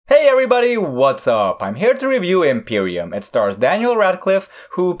everybody, what's up? I'm here to review Imperium. It stars Daniel Radcliffe,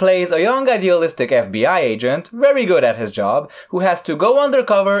 who plays a young idealistic FBI agent, very good at his job, who has to go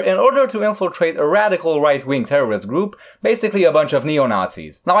undercover in order to infiltrate a radical right-wing terrorist group, basically a bunch of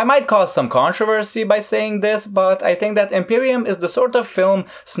neo-Nazis. Now I might cause some controversy by saying this, but I think that Imperium is the sort of film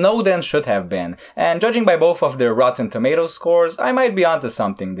Snowden should have been, and judging by both of their Rotten Tomatoes scores, I might be onto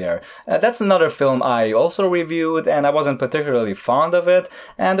something there. That's another film I also reviewed, and I wasn't particularly fond of it.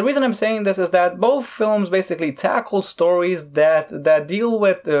 And the reason I'm saying this is that both films basically tackle stories that deal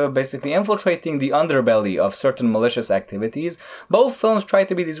with basically infiltrating the underbelly of certain malicious activities. Both films try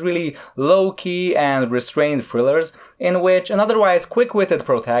to be these really low-key and restrained thrillers in which an otherwise quick-witted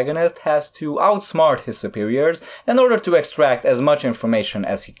protagonist has to outsmart his superiors in order to extract as much information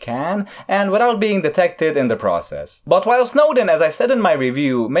as he can, and without being detected in the process. But while Snowden, as I said in my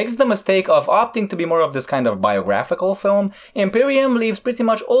review, makes the mistake of opting to be more of this kind of biographical film, Imperium leaves pretty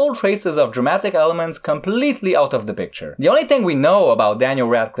much all traces of dramatic elements completely out of the picture. The only thing we know about Daniel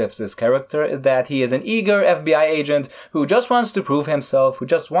Radcliffe's character is that he is an eager FBI agent who just wants to prove himself, who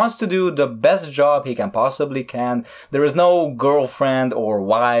just wants to do the best job he can possibly can. There is no girlfriend or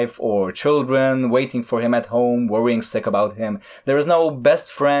wife or children waiting for him at home, worrying sick about him. There is no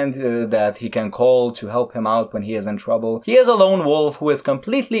best friend that he can call to help him out when he is in trouble. He is a lone wolf who is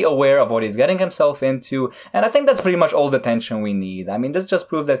completely aware of what he's getting himself into, and I think that's pretty much all the tension we need. I mean, this just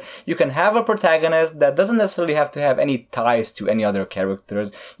proves that you can have a protagonist that doesn't necessarily have to have any ties to any other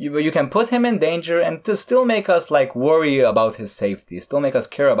characters. You can put him in danger and to still make us worry about his safety, still make us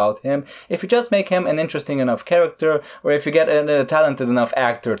care about him if you just make him an interesting enough character, or if you get a talented enough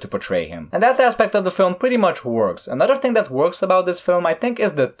actor to portray him. And that aspect of the film pretty much works. Another thing that works about this film, I think,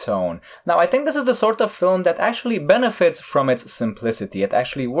 is the tone. Now, I think this is the sort of film that actually benefits from its simplicity. It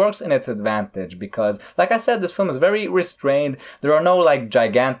actually works in its advantage because, like I said, this film is very restrained. There are no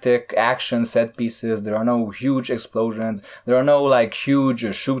gigantic action set pieces, there are no huge explosions, there are no huge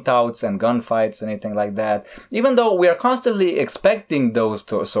shootouts and gunfights, anything like that, even though we are constantly expecting those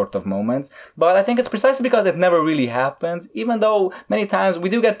sort of moments. But I think it's precisely because it never really happens, even though many times we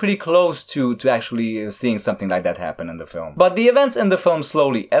do get pretty close to actually seeing something like that happen in the film. But the events in the film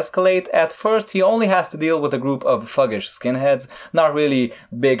slowly escalate. At first he only has to deal with a group of thuggish skinheads, not really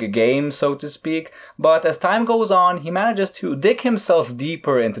big game, so to speak, but as time goes on he manages to dig himself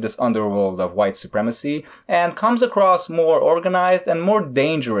deeper into this underworld of white supremacy and comes across more organized and more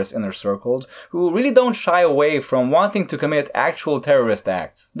dangerous inner circles who really don't shy away from wanting to commit actual terrorist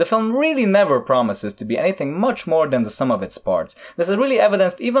acts. The film really never promises to be anything much more than the sum of its parts. This is really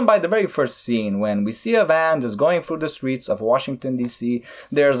evidenced even by the very first scene when we see a van just going through the streets of Washington DC.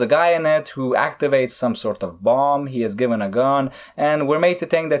 There's a guy in it who activates some sort of bomb, he is given a gun, and we're made to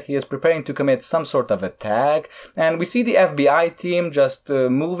think that he is preparing to commit some sort of attack, and we see the FBI team just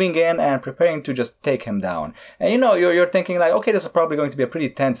moving in and preparing to just take him down. And you're thinking okay, this is probably going to be a pretty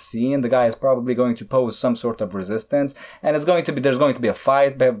tense scene, the guy is probably going to pose some sort of resistance, and there's going to be a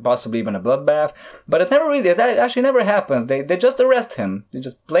fight, possibly even a bloodbath, but it actually never happens. They just arrest him. They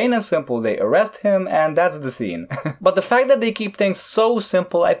just plain and simple, they arrest him, and that's the scene. But the fact that they keep things so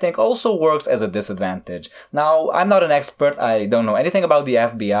simple, I think, also works as a disadvantage. Now, I'm not an expert, I don't know anything about the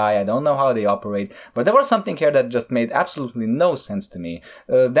FBI, I don't know how they operate, but there was something here that just made absolutely no sense to me.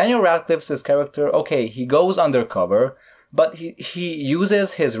 Daniel Radcliffe's character, okay, he goes undercover, but he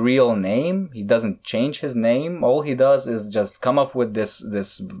uses his real name. He doesn't change his name. All he does is just come up with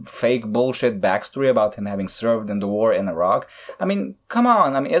this fake bullshit backstory about him having served in the war in Iraq. I mean, come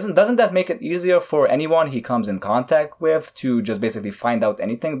on. I mean, doesn't that make it easier for anyone he comes in contact with to just basically find out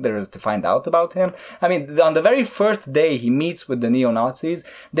anything there is to find out about him? I mean, on the very first day he meets with the neo-Nazis,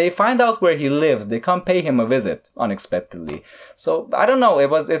 they find out where he lives. They come pay him a visit unexpectedly. So, I don't know.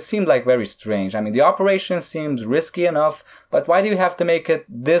 It seemed very strange. I mean, the operation seems risky enough, but why do you have to make it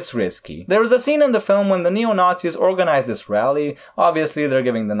this risky? There is a scene in the film when the neo-Nazis organize this rally. Obviously, they're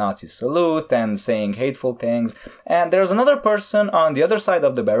giving the Nazis salute and saying hateful things. And there's another person on the other side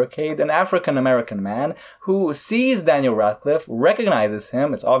of the barricade, an African-American man, who sees Daniel Radcliffe, recognizes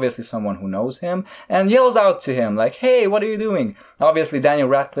him, it's obviously someone who knows him, and yells out to him hey, what are you doing? Obviously, Daniel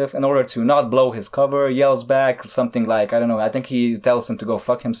Radcliffe, in order to not blow his cover, yells back something I don't know, I think he tells him to go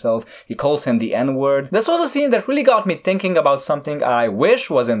fuck himself. He calls him the N-word. This was a scene that really got me thinking thinking about something I wish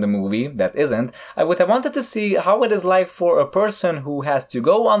was in the movie that isn't, I would have wanted to see how it is like for a person who has to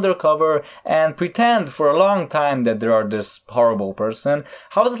go undercover and pretend for a long time that they are this horrible person.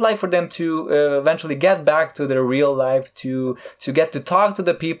 How is it like for them to eventually get back to their real life, to get to talk to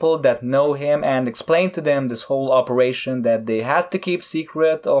the people that know him and explain to them this whole operation that they had to keep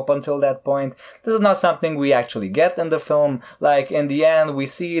secret up until that point. This is not something we actually get in the film. Like, in the end, we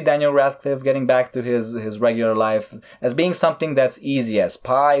see Daniel Radcliffe getting back to his regular life as being something that's easy as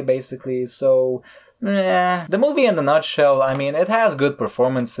pie, basically. So the movie in a nutshell, I mean, it has good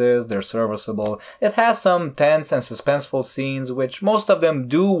performances, they're serviceable. It has some tense and suspenseful scenes, which most of them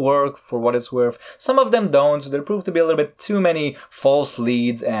do work for what it's worth. Some of them don't. There prove to be a little bit too many false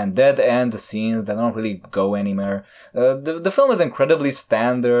leads and dead-end scenes that don't really go anywhere. The film is incredibly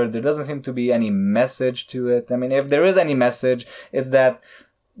standard. There doesn't seem to be any message to it. I mean, if there is any message, it's that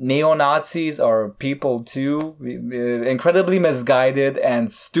neo-Nazis are people too, incredibly misguided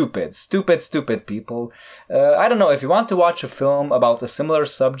and stupid people. I don't know, if you want to watch a film about a similar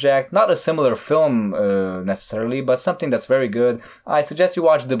subject, not a similar film necessarily, but something that's very good, I suggest you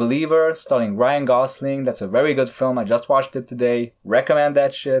watch The Believer, starring Ryan Gosling. That's a very good film. I just watched it today. Recommend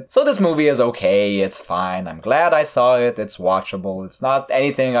that shit. So this movie is okay, it's fine. I'm glad I saw it. It's watchable. It's not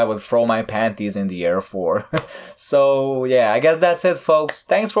anything I would throw my panties in the air for. So yeah, I guess that's it, folks.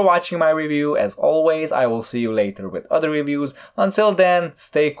 Thanks for watching my review. As always, I will see you later with other reviews. Until then,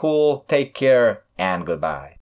 stay cool, take care, and goodbye.